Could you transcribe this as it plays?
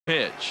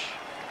pitch.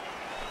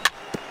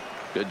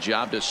 Good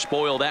job to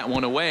spoil that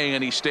one away,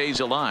 and he stays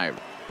alive.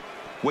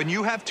 When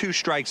you have 2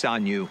 strikes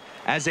on you,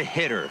 as a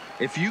hitter,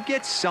 if you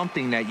get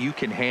something that you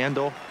can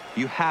handle,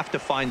 you have to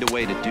find a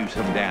way to do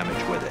some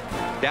damage with it.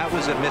 That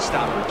was a missed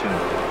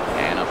opportunity.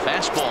 And a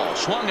fastball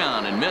swung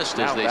on and missed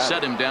as they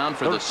set him down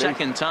for the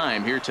second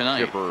time here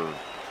tonight. Chipper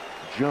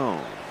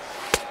Jones.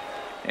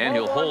 And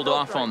he'll hold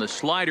off on the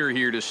slider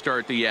here to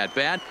start the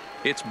at-bat.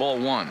 It's ball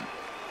 1.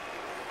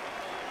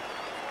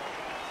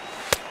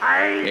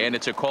 And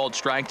it's a called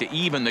strike to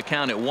even the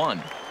count at 1.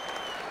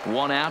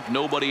 1 out,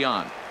 nobody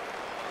on.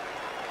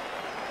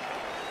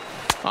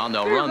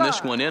 They'll run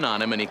this one in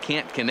on him, and he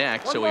can't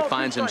connect, so he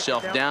finds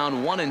himself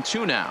down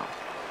 1-2 now.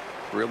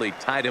 Really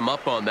tied him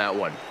up on that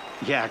one.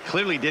 Yeah,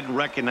 clearly didn't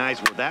recognize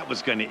where that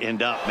was going to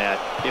end up, Matt.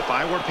 If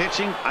I were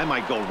pitching, I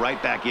might go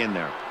right back in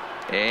there.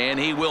 And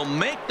he will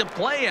make the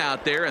play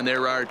out there, and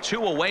there are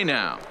 2 away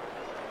now.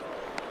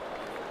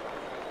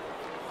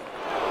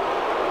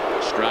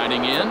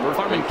 Striding in,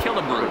 Harmon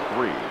Killebrew.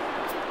 3,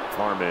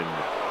 Harmon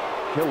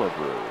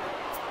Killebrew.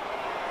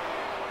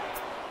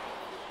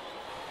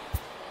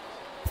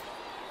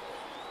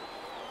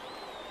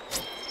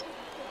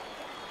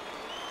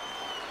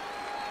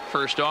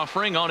 First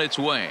offering on its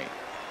way.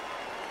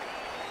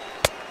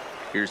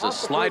 Here's a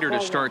slider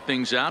to start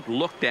things out,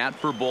 looked at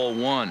for ball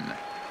 1.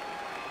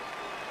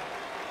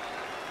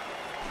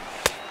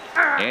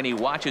 And he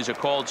watches a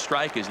called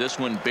strike as this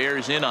one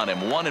bears in on him.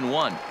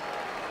 1-1.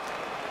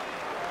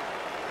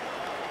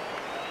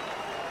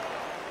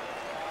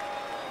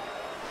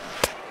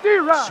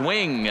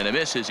 Swing and a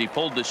miss as he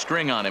pulled the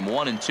string on him.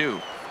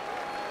 1-2.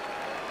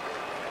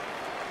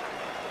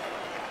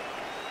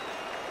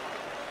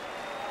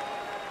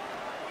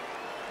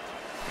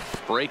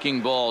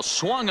 Breaking ball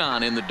swung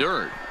on in the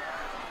dirt.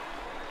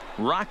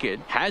 Rocket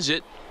has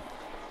it.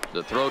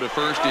 The throw to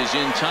first is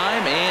in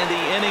time, and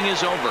the inning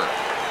is over.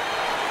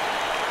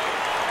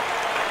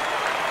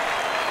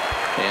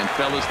 And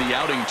fellas, the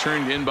outing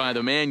turned in by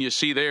the man you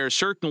see there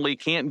certainly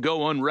can't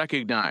go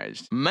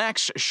unrecognized.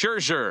 Max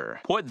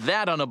Scherzer. Put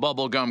that on a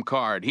bubblegum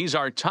card. He's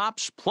our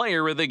tops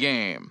player of the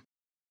game.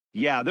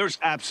 Yeah, there's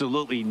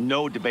absolutely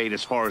no debate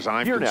as far as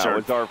I'm Here concerned. now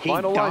is our He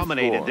final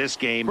dominated score. this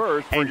game,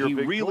 First, for and your he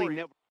really victorious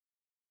never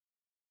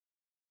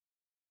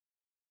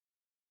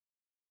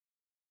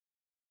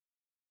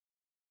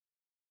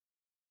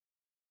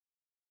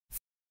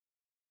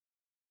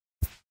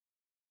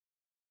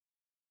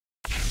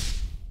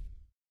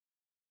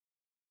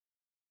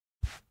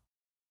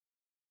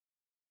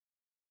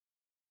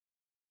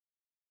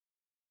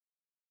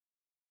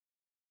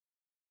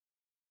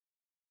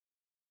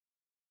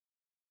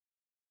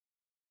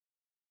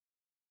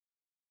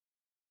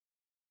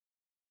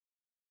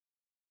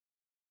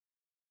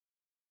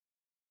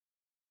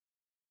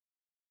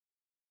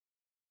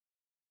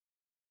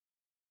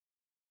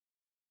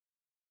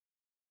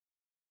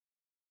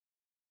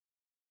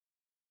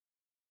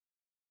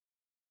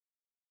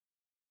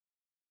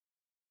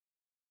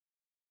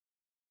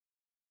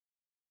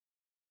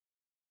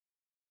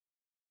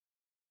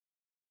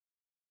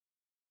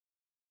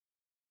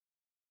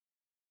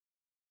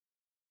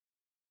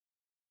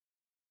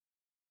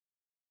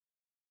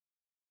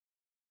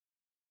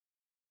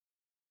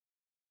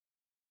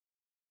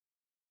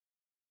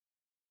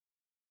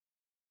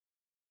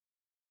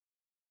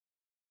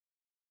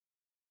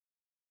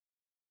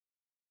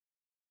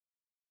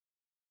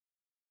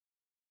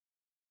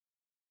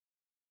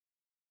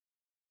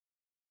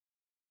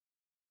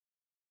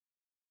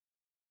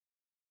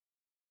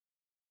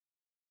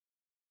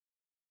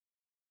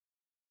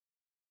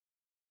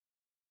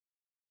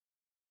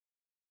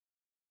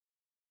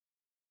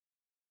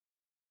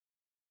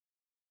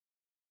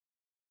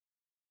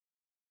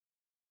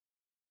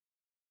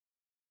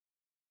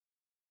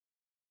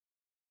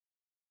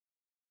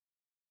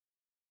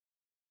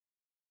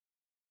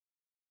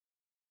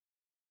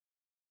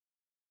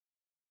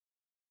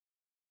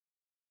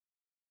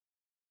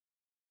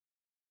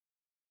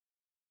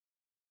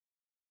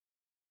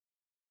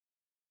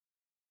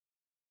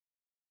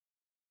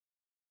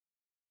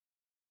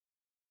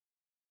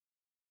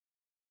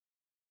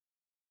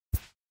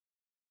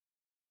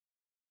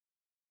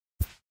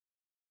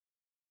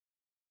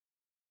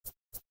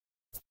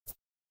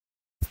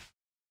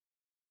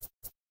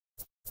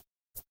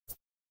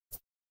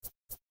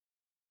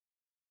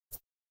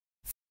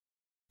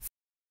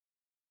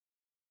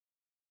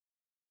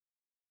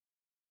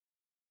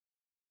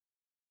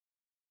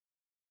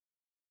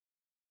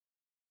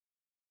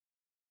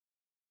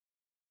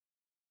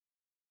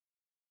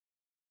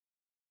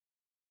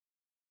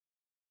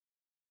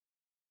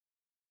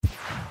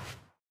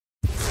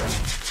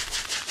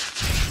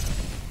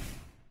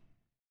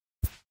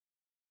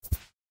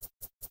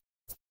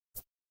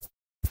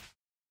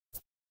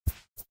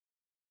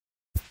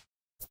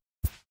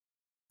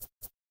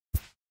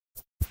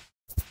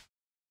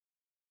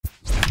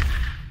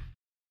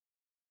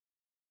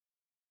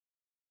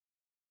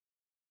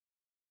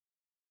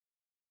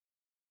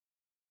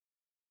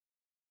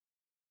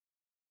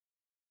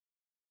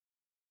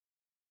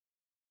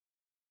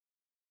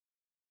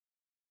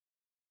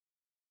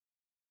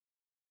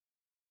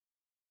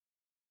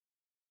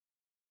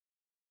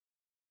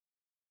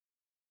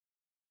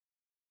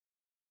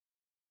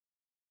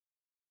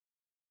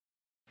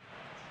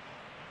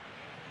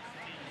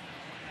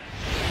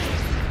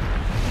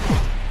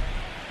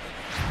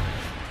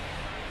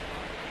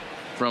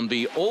From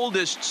the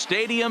oldest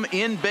stadium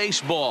in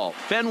baseball,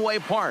 Fenway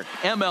Park,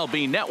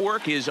 MLB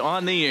Network is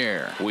on the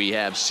air. We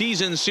have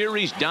Season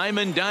Series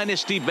Diamond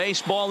Dynasty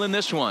Baseball in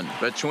this one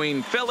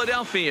between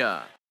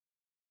Philadelphia.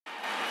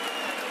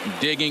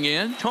 Digging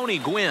in, Tony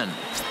Gwynn.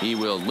 He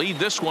will lead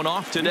this one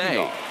off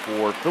today.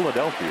 For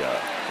Philadelphia.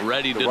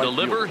 Ready to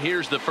deliver.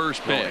 Here's the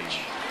first pitch.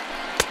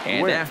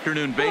 And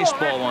afternoon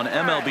baseball on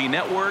MLB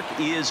Network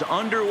is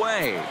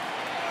underway.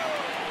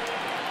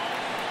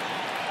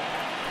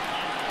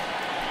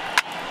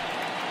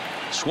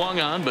 Swung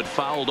on but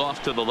fouled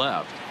off to the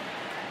left.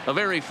 A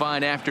very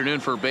fine afternoon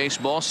for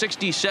baseball.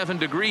 67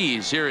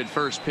 degrees here at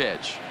first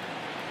pitch.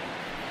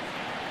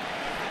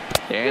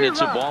 And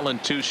it's a ball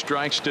and 2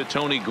 strikes to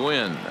Tony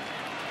Gwynn.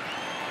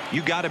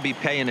 You got to be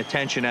paying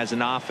attention as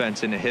an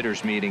offense in a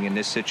hitter's meeting in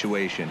this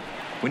situation.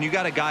 When you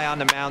got a guy on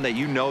the mound that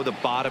you know the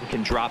bottom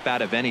can drop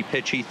out of any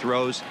pitch he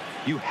throws,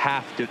 you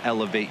have to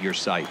elevate your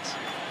sights.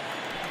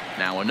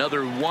 Now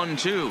another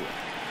 1-2.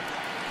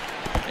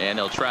 And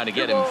he'll try to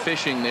get him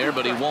fishing there,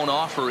 but he won't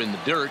offer in the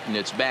dirt, and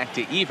it's back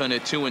to even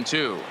at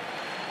 2-2.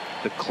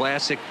 The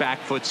classic back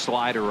foot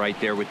slider right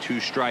there with 2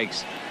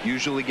 strikes.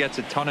 Usually gets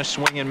a ton of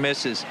swing and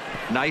misses.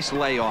 Nice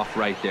layoff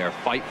right there.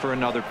 Fight for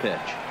another pitch.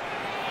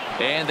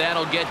 And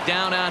that'll get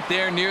down out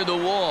there near the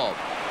wall.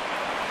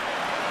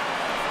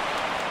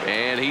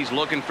 And he's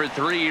looking for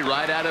 3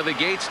 right out of the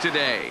gates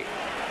today.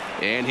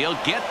 And he'll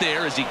get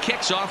there as he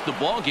kicks off the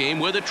ball game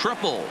with a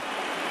triple.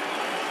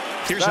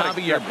 Here's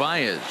Javier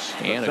Baez,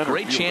 and a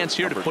great chance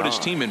here to put his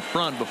team in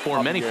front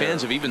before many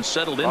fans have even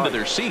settled into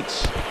their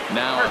seats.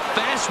 Now a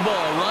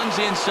fastball runs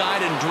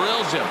inside and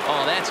drills him.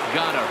 Oh, that's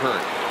gotta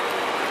hurt.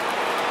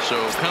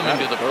 So coming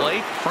to the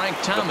plate, Frank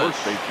Thomas,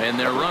 and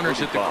their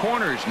runners at the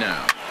corners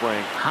now.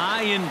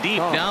 High and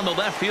deep down the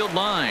left field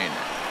line.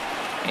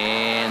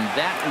 And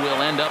that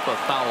will end up a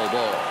foul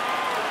ball.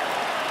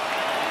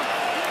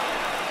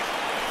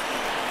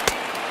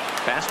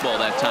 Fastball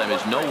that time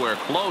is nowhere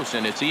close,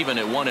 and it's even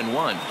at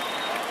 1-1.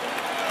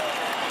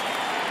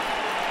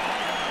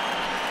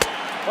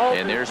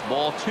 And there's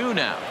ball 2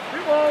 now.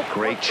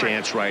 Great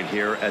chance right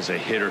here as a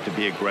hitter to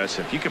be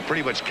aggressive. You can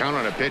pretty much count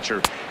on a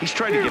pitcher. He's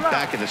trying to get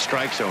back in the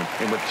strike zone.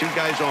 And with 2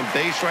 guys on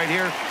base right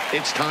here,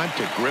 it's time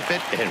to grip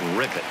it and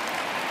rip it.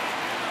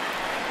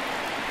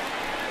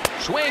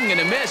 Swing and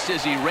a miss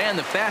as he ran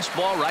the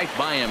fastball right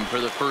by him for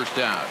the first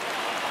out.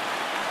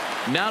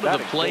 Now to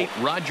the plate,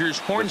 Rogers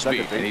Hornsby,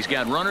 and he's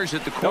got runners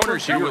at the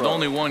corners here with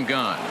only 1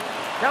 gone.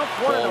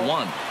 Ball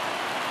 1.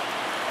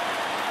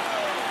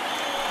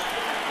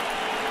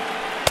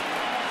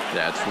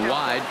 That's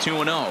wide,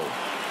 2-0.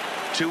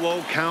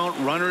 2-0 count,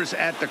 runners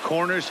at the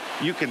corners.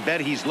 You can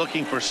bet he's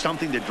looking for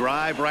something to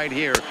drive right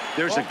here.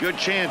 There's a good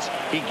chance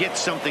he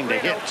gets something to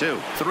hit too.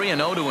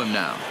 3-0 to him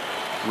now.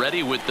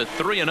 Ready with the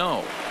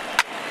 3-0.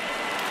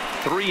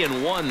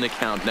 3-1 the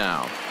count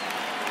now.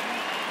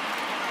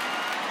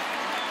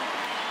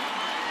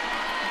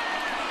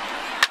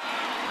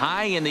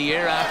 High in the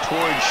air out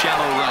towards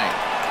shallow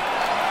right.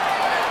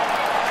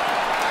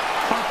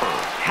 Harper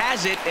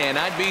has it, and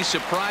I'd be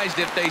surprised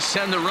if they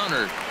send the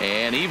runner.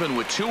 And even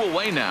with 2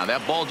 away now,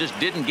 that ball just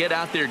didn't get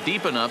out there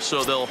deep enough,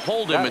 so they'll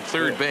hold him at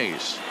third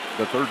base.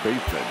 The third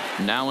baseman.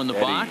 Now in the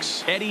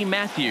box, Eddie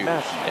Matthews,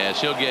 as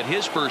he'll get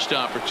his first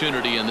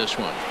opportunity in this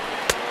one.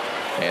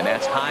 And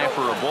that's high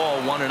for a ball,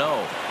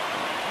 1-0.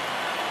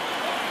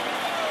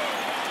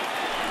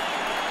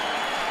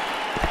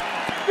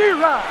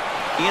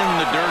 In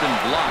the dirt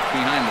and blocked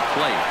behind the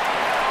plate.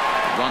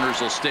 Runners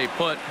will stay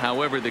put.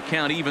 However, the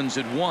count evens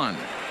at 1.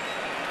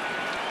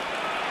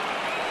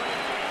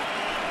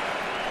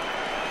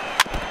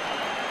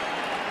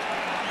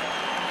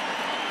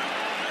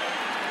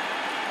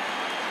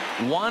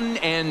 One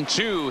and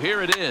 2.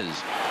 Here it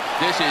is.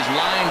 This is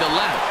line to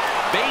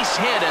left. Base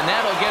hit, and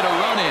that'll get a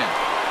run in.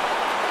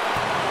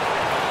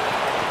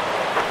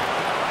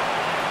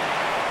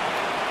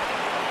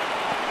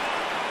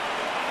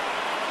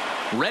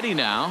 Ready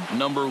now,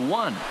 number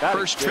 1.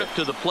 First trip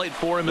to the plate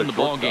for him in the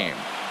ball game.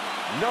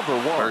 Number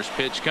 1. First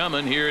pitch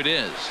coming. Here it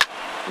is.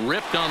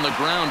 Ripped on the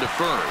ground to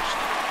first.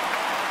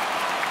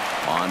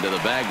 On to the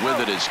bag with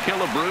it is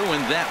Killebrew,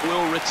 and that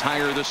will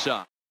retire the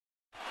side.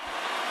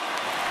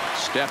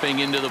 Stepping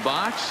into the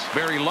box,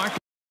 Barry Larkin.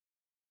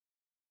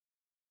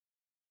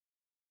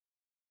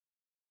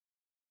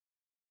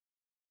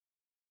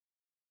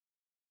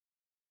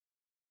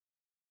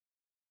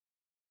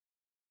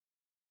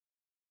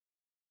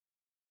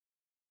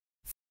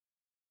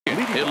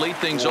 He'll lead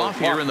things off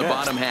here in the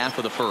bottom half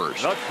of the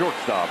first. Not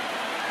shortstop,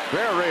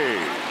 Barry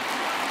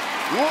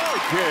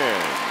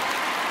Larkin.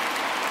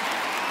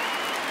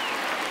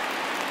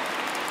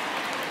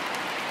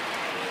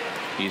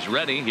 He's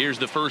ready. Here's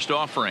the first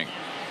offering.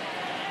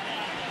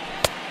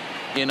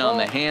 In on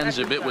the hands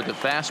a bit with the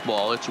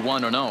fastball. It's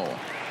 1-0.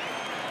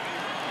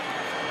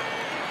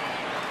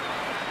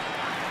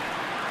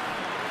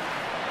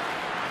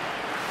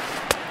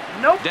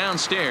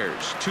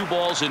 Downstairs, 2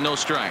 balls and no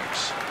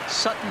strikes.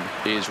 Sutton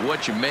is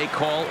what you may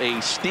call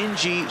a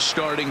stingy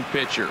starting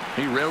pitcher.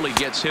 He rarely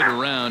gets hit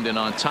around, and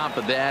on top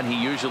of that, he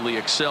usually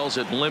excels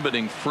at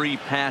limiting free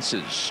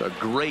passes. A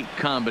great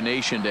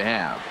combination to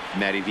have.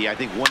 Matty V, I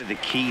think one of the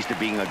keys to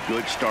being a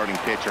good starting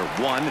pitcher,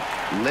 1,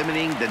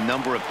 limiting the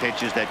number of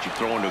pitches that you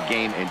throw into a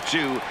game, and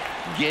 2,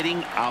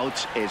 getting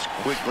outs as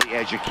quickly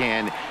as you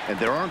can. And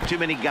there aren't too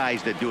many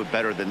guys that do it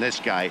better than this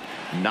guy.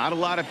 Not a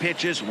lot of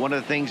pitches. One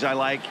of the things I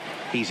like,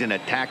 he's in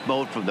attack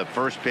mode from the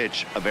first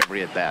pitch of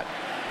every at-bat.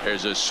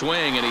 There's a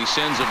swing, and he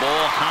sends a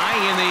ball high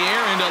in the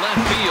air into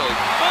left field.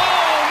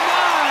 Oh,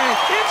 my!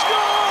 It's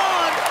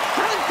gone!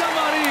 Santa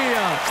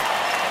Maria!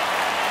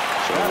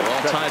 So we're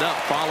all tied up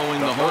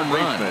following the home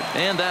run.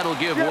 And that'll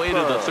give way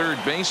to the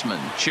third baseman,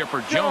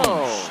 Chipper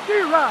Jones.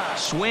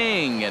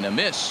 Swing and a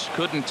miss.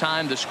 Couldn't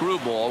time the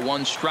screwball.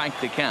 1 strike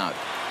to count.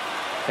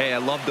 Hey, I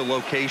love the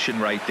location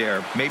right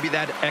there. Maybe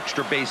that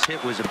extra base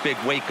hit was a big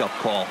wake-up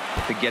call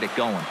to get it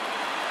going.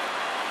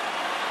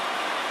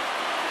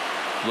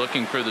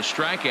 Looking for the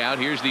strikeout.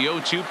 Here's the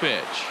 0-2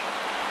 pitch.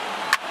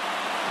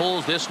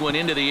 Pulls this one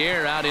into the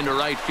air out into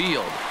right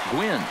field.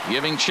 Gwynn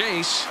giving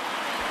chase.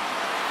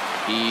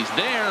 He's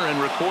there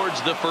and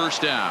records the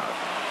first out.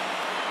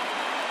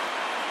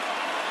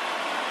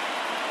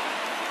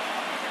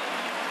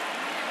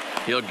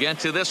 He'll get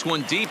to this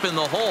one deep in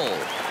the hole.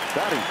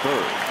 Batting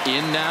third.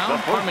 In now,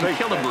 Harmon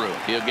Killebrew.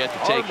 He'll get to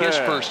take his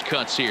first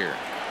cuts here.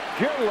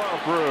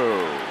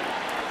 Killebrew.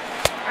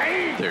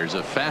 There's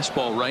a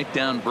fastball right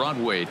down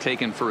Broadway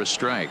taken for a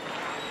strike.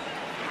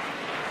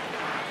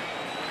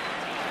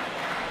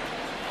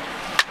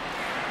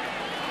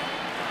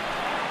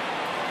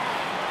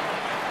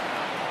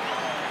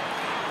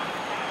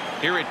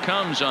 Here it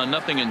comes on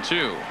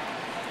 0-2.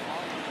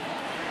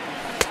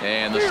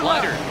 And the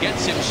slider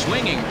gets him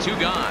swinging. 2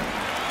 gone.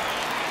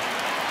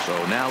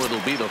 So now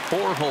it'll be the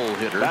 4-hole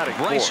hitter,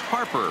 Bryce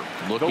Harper,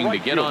 looking to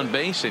get on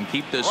base and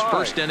keep this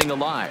first inning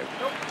alive.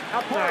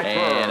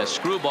 And a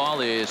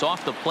screwball is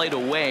off the plate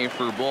away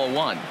for ball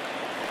 1.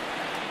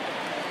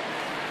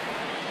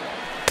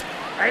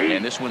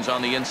 And this one's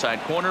on the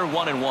inside corner.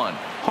 1-1.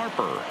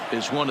 Harper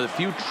is one of the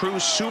few true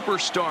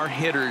superstar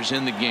hitters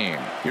in the game.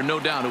 You're no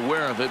doubt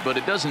aware of it, but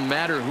it doesn't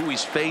matter who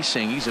he's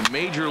facing. He's a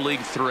major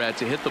league threat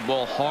to hit the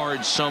ball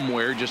hard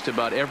somewhere just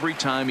about every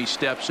time he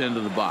steps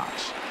into the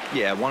box.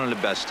 Yeah, one of the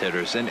best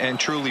hitters and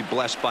truly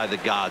blessed by the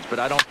gods, but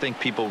I don't think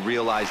people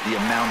realize the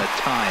amount of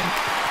time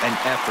and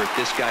effort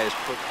this guy has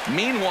put.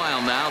 Meanwhile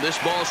now, this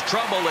ball's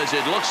trouble as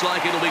it looks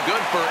like it'll be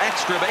good for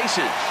extra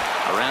bases.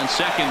 Around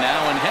second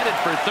now and headed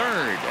for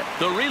third.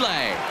 The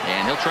relay,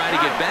 and he'll try to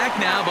get back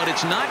now, but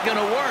it's not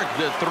going to work.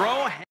 The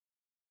throw.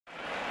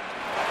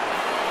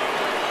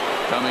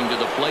 Coming to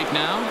the plate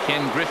now,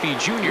 Ken Griffey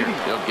Jr.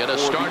 He'll get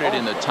us started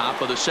in the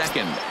top of the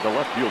second. The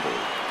left fielder,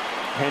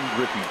 Ken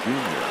Griffey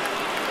Jr.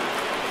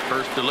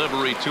 First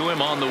delivery to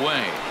him on the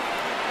way.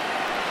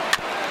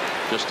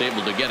 Just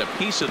able to get a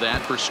piece of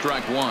that for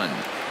strike 1.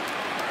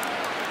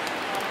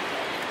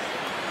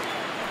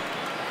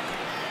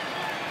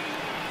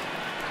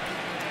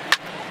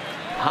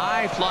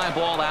 High fly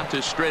ball out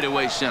to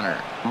straightaway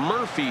center.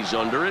 Murphy's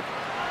under it.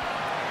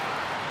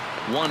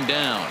 1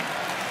 down.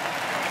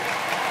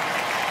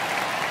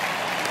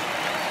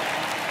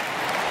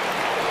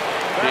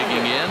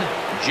 Digging in,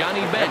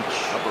 Johnny Bench.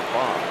 Number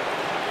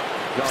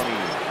 5, Johnny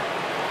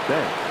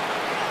Bench.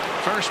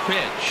 First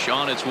pitch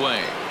on its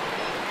way.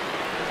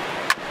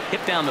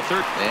 Hit down the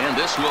third, and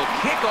this will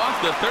kick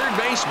off the third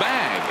base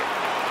bag.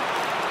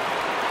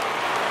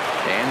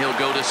 And he'll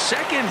go to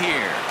second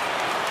here.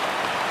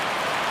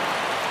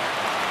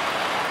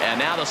 And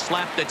now they'll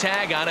slap the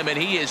tag on him, and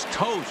he is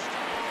toast.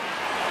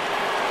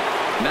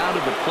 Now to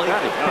the plate,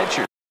 the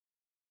pitcher.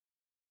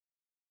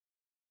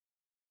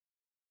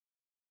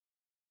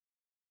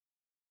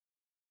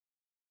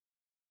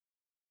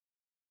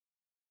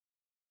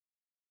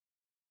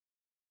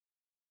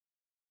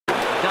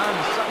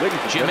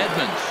 Jim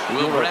Edmonds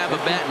will grab a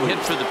bat and hit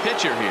for the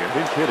pitcher here.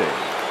 Pinch hitting,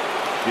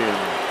 Jim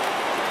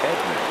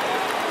Edmonds.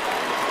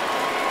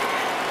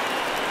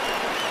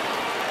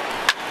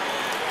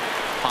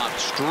 Popped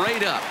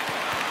straight up.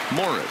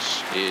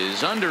 Morris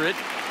is under it.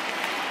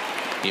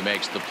 He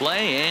makes the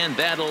play, and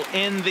that'll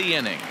end the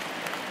inning.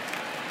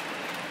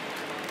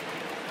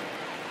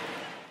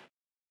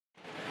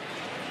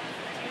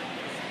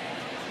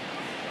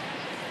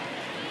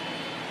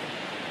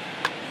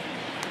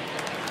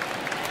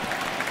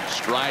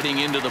 Striding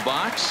into the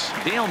box,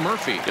 Dale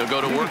Murphy. He'll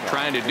go to work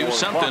trying to do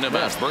something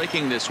about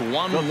breaking this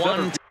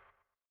 1-1.